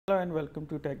Hello and welcome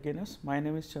to Tech Gainers. My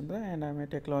name is Chandra and I'm a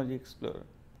technology explorer.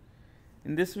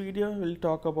 In this video, we'll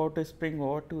talk about a Spring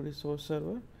OAuth2 Resource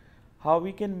server, how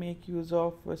we can make use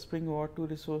of a Spring OAuth2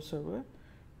 Resource server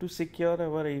to secure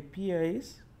our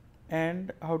APIs,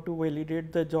 and how to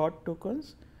validate the JWT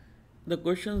tokens. The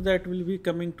questions that will be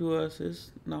coming to us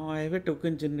is, now I have a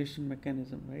token generation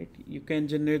mechanism, right? You can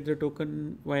generate the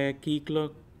token via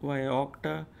Keycloak, via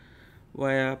Okta,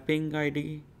 via ping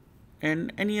ID,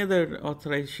 and any other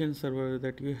authorization server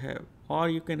that you have, or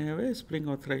you can have a Spring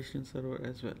authorization server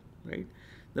as well, right?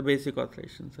 The basic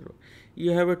authorization server.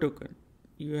 You have a token,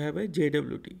 you have a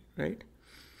JWT, right?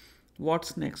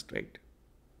 What's next, right?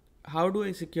 How do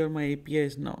I secure my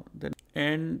APIs now?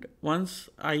 And once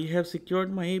I have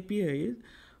secured my APIs,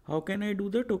 how can I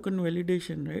do the token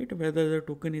validation, right? Whether the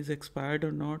token is expired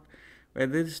or not,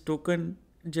 whether this token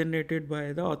generated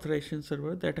by the authorization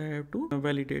server that I have to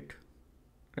validate,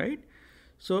 right?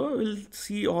 So we'll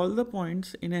see all the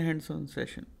points in a hands-on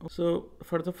session. So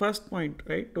for the first point,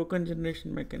 right, token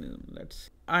generation mechanism.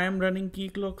 I am running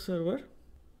Keycloak server.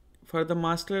 For the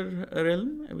master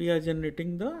realm, we are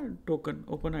generating the token,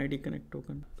 OpenID Connect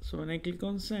token. So when I click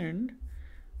on send,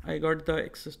 I got the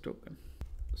access token.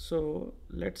 So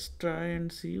let's try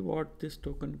and see what this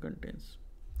token contains.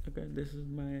 Okay, this is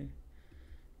my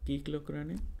Keycloak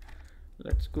running.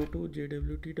 Let's go to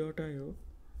jwt.io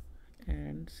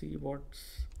and see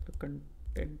what's the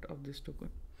content of this token.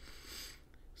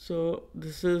 So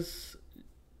this is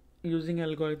using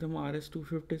algorithm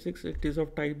RS256. It is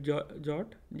of type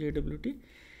JWT,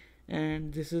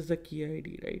 and this is the key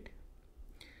ID, right?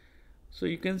 So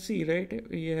you can see, right,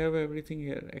 we have everything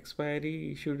here: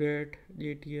 expiry, issue date,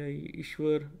 JTI,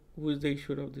 issuer, who is the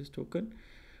issuer of this token,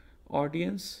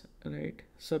 audience, right,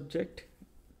 subject,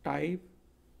 type,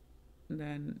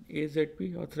 then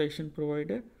AZP, authorization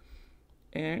provider,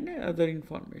 and other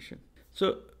information.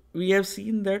 So we have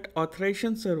seen that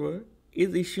authorization server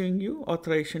is issuing you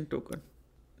authorization token.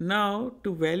 Now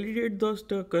to validate those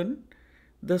token,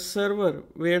 the server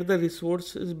where the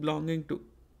resource is belonging to,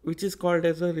 which is called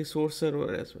as a resource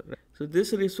server as well. So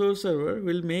this resource server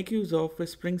will make use of a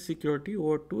Spring Security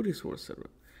OAuth2 Resource server.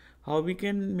 How we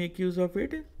can make use of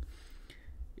it?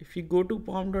 If you go to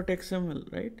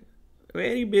pom.xml, right,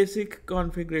 very basic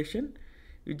configuration.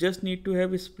 You just need to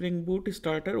have a Spring Boot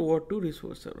starter OAuth2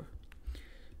 Resource server.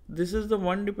 This is the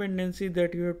one dependency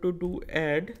that you have to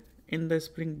add in the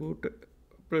Spring Boot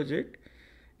project,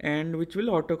 and which will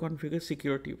auto configure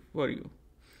security for you,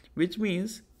 which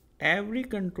means every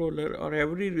controller or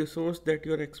every resource that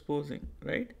you're exposing,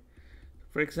 right?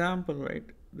 For example, right,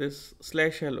 this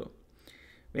 /hello,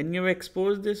 when you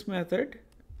expose this method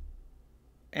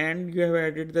and you have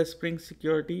added the Spring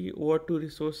Security OAuth2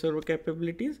 Resource server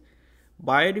capabilities,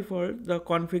 by default, the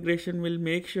configuration will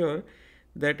make sure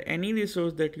that any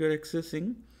resource that you are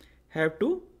accessing have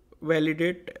to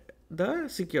validate the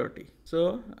security.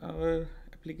 So our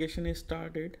application is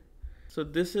started. So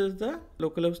this is the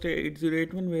localhost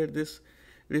 8081 where this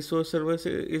resource server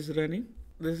is running.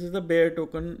 This is the bare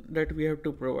token that we have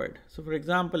to provide. So for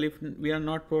example, if we are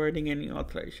not providing any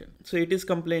authorization, so it is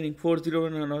complaining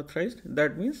 401 unauthorized.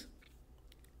 That means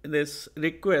this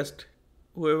request,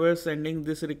 whoever is sending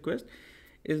this request,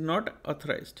 is not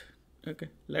authorized. Okay,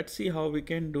 let's see how we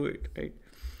can do it, right?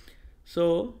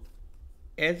 So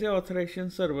as a authorization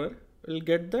server, we'll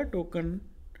get the token,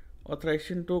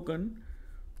 authorization token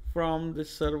from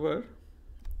this server,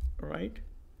 right?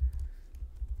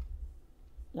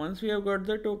 Once we have got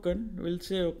the token, we'll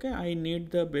say, okay, I need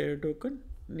the bearer token,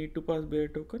 need to pass bearer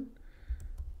token.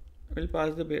 We'll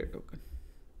pass the bearer token.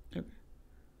 Okay,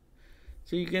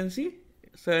 so you can see,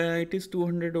 so it is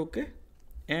 200, okay,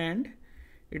 and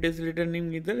it is returning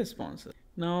me the responses.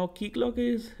 Now Keycloak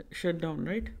is shut down,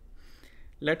 right?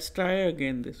 Let's try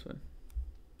again this one.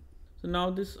 So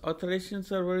now this authorization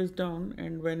server is down,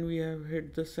 and when we have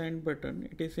hit the send button,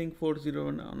 it is saying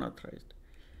 401 unauthorized.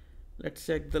 Let's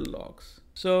check the logs.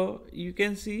 So you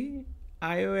can see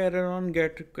IO error on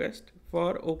GET request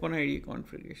for OpenID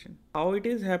configuration. How it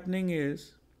is happening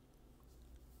is,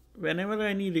 whenever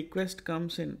any request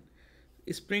comes in,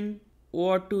 Spring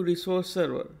OAuth2 Resource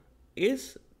server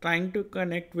is trying to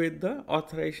connect with the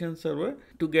authorization server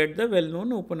to get the well-known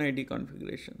OpenID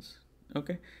configurations.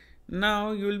 Okay,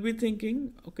 now you will be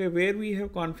thinking, okay, where we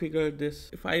have configured this?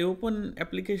 If I open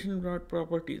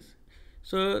application.properties,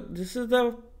 so this is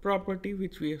the property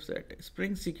which we have set: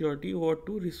 Spring Security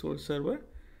OAuth2 Resource server,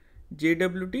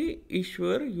 JWT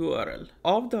issuer URL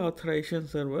of the authorization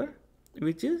server,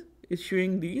 which is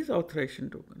issuing these authorization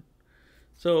tokens.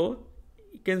 So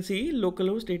you can see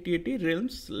localhost 8080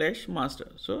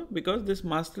 realm/master. So because this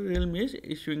master realm is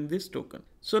issuing this token.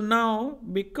 So now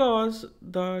because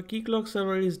the Keycloak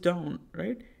server is down,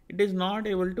 right, it is not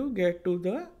able to get to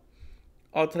the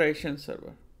authorization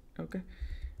server. Okay,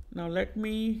 now let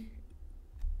me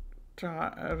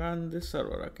try run this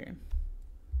server again.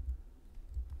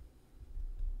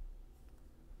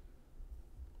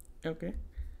 Okay,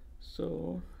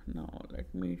 so now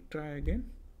let me try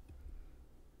again.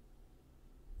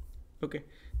 Okay,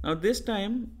 now this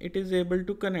time it is able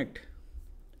to connect,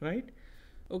 right?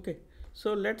 Okay,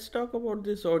 so let's talk about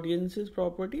this audiences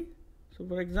property. So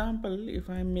for example, if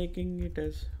I'm making it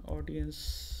as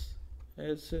audience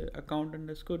as account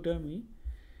underscore dummy,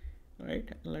 right,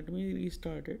 let me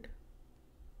restart it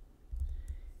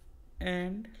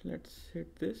and let's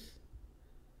hit this.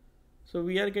 So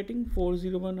we are getting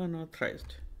 401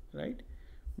 unauthorized, right,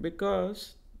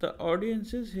 because the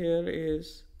audiences here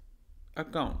is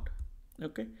account.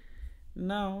 Okay,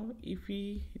 now if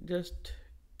we just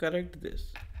correct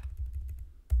this,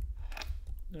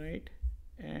 right,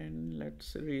 and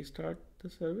let's restart the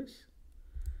service.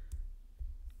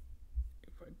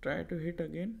 If I try to hit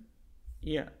again,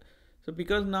 yeah, so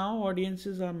because now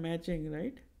audiences are matching,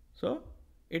 right, so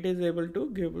it is able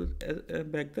to give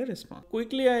back the response.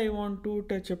 Quickly, I want to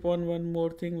touch upon one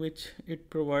more thing which it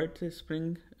provides, is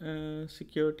Spring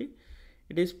security.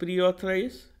 It is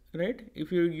pre-authorized, right?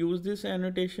 If you use this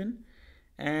annotation,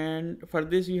 and for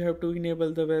this you have to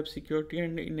enable the web security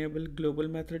and enable global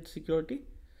method security,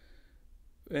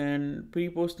 and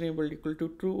pre-post enabled equal to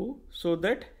true, so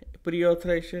that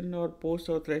pre-authorization or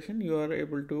post-authorization you are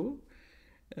able to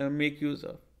make use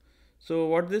of. So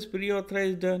what this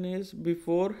pre-authorized done is,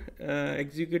 before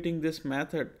executing this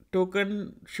method,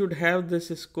 token should have this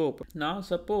scope. Now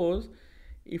suppose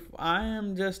if I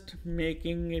am just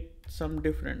making it some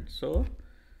different, so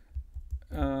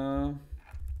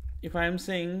if I am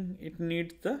saying it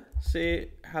needs the say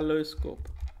hello scope,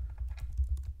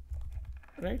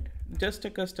 right, just a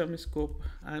custom scope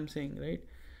I am saying, right.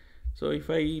 So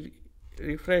if I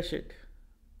refresh it,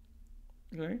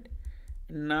 right,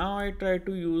 now I try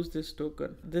to use this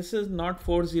token, this is not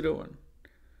 401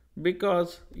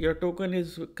 because your token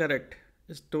is correct,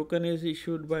 this token is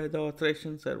issued by the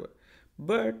authorization server,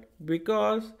 but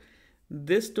because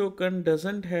this token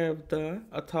doesn't have the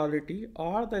authority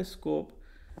or the scope,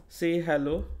 say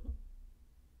hello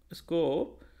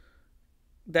scope,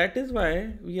 that is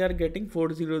why we are getting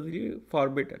 403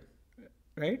 forbidden,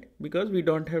 right, because we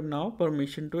don't have now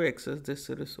permission to access this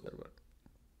server.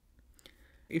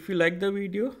 If you like the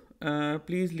video,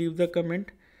 please leave the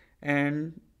comment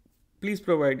and please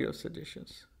provide your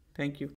suggestions. Thank you.